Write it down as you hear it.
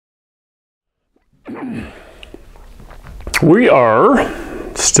We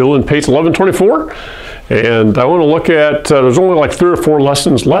are still in page 1124, and I want to look at, there's only like 3 or 4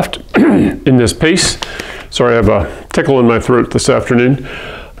 lessons left in this pace. Sorry, I have a tickle in my throat this afternoon.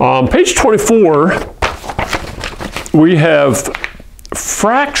 Page 24, we have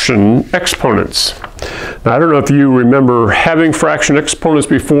fraction exponents. Now, I don't know if you remember having fraction exponents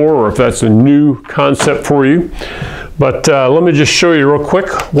before or if that's a new concept for you, but let me just show you real quick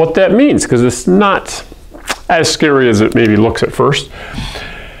what that means, because it's not as scary as it maybe looks at first.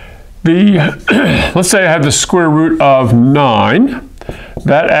 Let's say I have the square root of 9.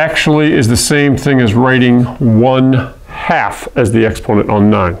 That actually is the same thing as writing 1/2 as the exponent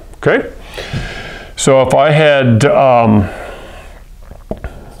on 9, okay? So if I had,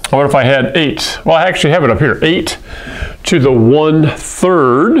 what if I had 8? Well, I actually have it up here, 8 to the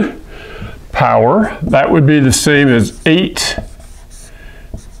 1/3 power. That would be the same as 8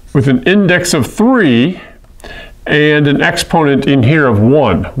 with an index of 3 and an exponent in here of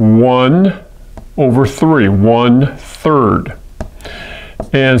 1. 1 over 3, 1/3.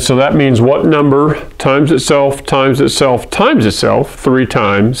 And so that means what number times itself, times itself, times itself 3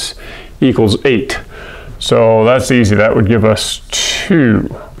 times equals 8. So that's easy. That would give us 2,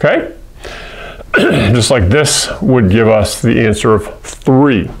 okay? Just like this would give us the answer of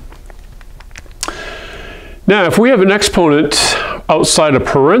 3. Now, if we have an exponent outside of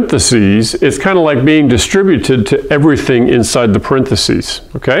parentheses, it's kind of like being distributed to everything inside the parentheses,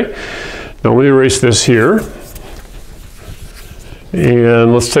 okay? Now, let me erase this here.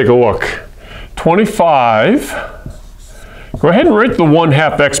 And let's take a look. 25, go ahead and write the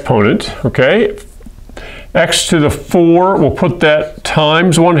 1/2 exponent, okay? X to the 4, we'll put that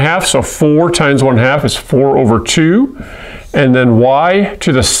times 1/2, so 4 times 1/2 is 4 over 2. And then y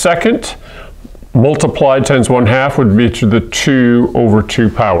to the second multiplied times 1/2 would be to the 2 over 2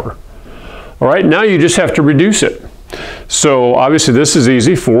 power. All right, now you just have to reduce it. So obviously this is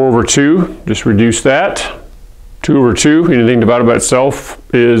easy, 4 over 2, just reduce that. 2 over 2, anything divided by itself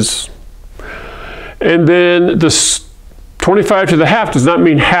is, and then this 25 to the half does not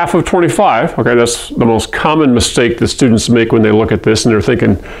mean half of 25. Okay, that's the most common mistake that students make when they look at this and they're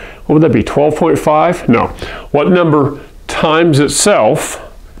thinking, what would that be, 12.5? No. What number times itself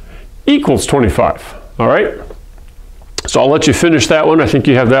equals 25? All right? So I'll let you finish that one. I think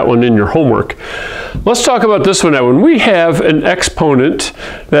you have that one in your homework. Let's talk about this one now. When we have an exponent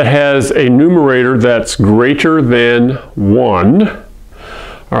that has a numerator that's greater than 1,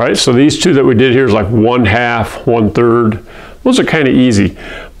 all right, so these two that we did here is like 1/2, 1/3. Those are kind of easy.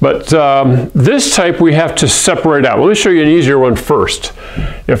 But this type we have to separate out. Let me show you an easier one first.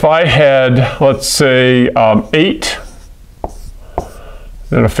 If I had, let's say, 8,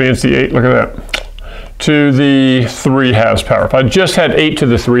 and a fancy 8, look at that, to the 3/2 power. If I just had 8 to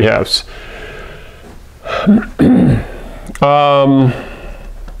the 3/2.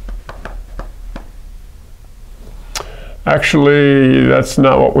 Actually, that's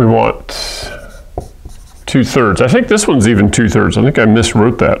not what we want. 2/3. I think this one's even 2/3. I think I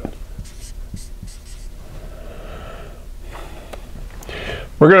miswrote that.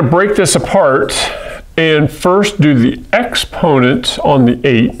 We're going to break this apart and first do the exponent on the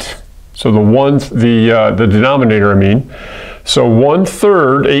 8. So the denominator, I mean. So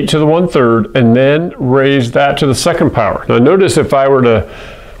 1/3, 8 to the 1/3, and then raise that to the second power. Now notice if I were to,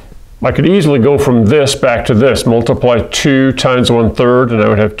 I could easily go from this back to this, multiply 2 times 1/3, and I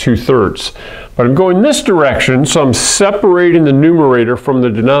would have 2/3. But I'm going this direction, so I'm separating the numerator from the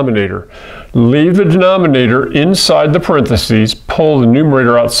denominator. Leave the denominator inside the parentheses, pull the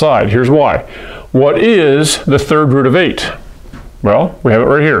numerator outside. Here's why. What is the third root of 8? Well, we have it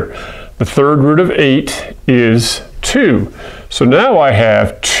right here. The third root of 8 is 2. So now I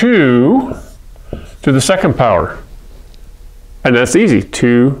have 2 to the second power. And that's easy.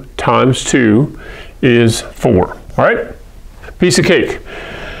 2 times 2 is 4. All right? Piece of cake.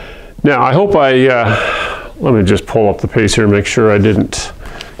 Now, I hope let me just pull up the pace here and make sure I didn't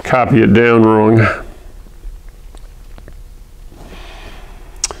copy it down wrong.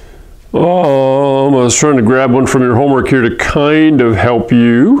 I was trying to grab one from your homework here to kind of help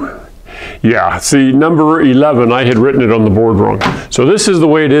you. Yeah, see, number 11, I had written it on the board wrong. So this is the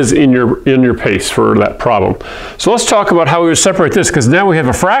way it is in your pace for that problem. So let's talk about how we would separate this, because now we have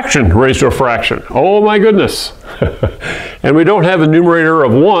a fraction raised to a fraction. Oh my goodness. And we don't have a numerator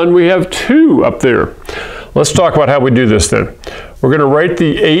of 1, we have 2 up there. Let's talk about how we do this then. We're going to write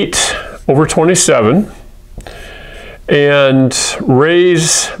the 8 over 27 and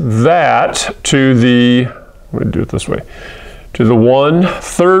raise that to the, let me do it this way, to the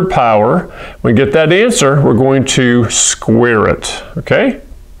 1/3 power. When we get that answer, we're going to square it, okay?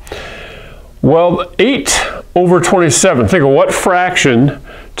 Well, 8 over 27, think of what fraction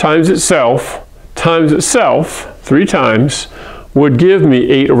times itself 3 times would give me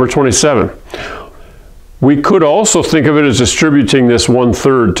 8 over 27. We could also think of it as distributing this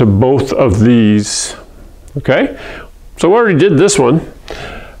 1/3 to both of these. Okay? So we already did this one.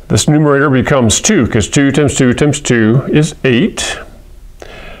 This numerator becomes 2, because 2 times 2 times 2 is 8.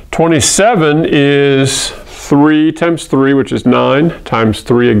 27 is 3 times 3, which is 9, times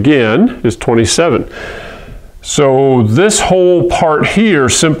 3 again is 27. So this whole part here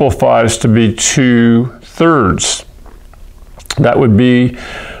simplifies to be 2/3. That would be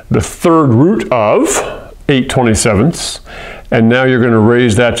the 3rd root of 8/27, and now you're going to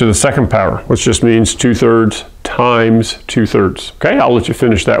raise that to the 2nd power, which just means 2/3 times 2/3. Okay, I'll let you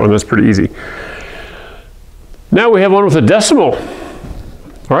finish that one. That's pretty easy. Now we have one with a decimal.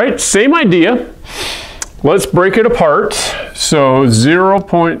 All right, same idea. Let's break it apart. So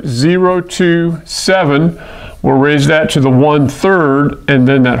 0.027, we'll raise that to the 1/3, and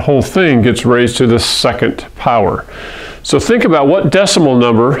then that whole thing gets raised to the 2nd power. So think about what decimal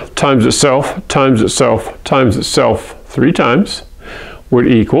number times itself, times itself, times itself 3 times would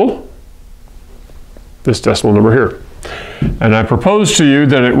equal this decimal number here. And I propose to you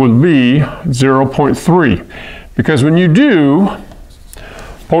that it would be 0.3, because when you do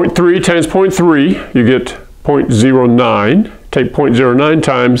 0.3 times 0.3, you get 0.09. Take 0.09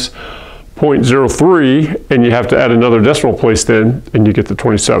 times 0.03, and you have to add another decimal place then, and you get the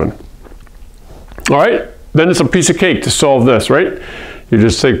 27. All right, then it's a piece of cake to solve this, right? You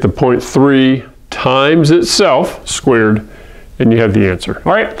just take the 0.3 times itself squared, and you have the answer.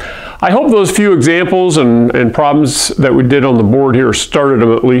 All right, I hope those few examples and problems that we did on the board here, or started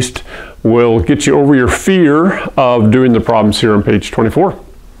them at least, will get you over your fear of doing the problems here on page 24.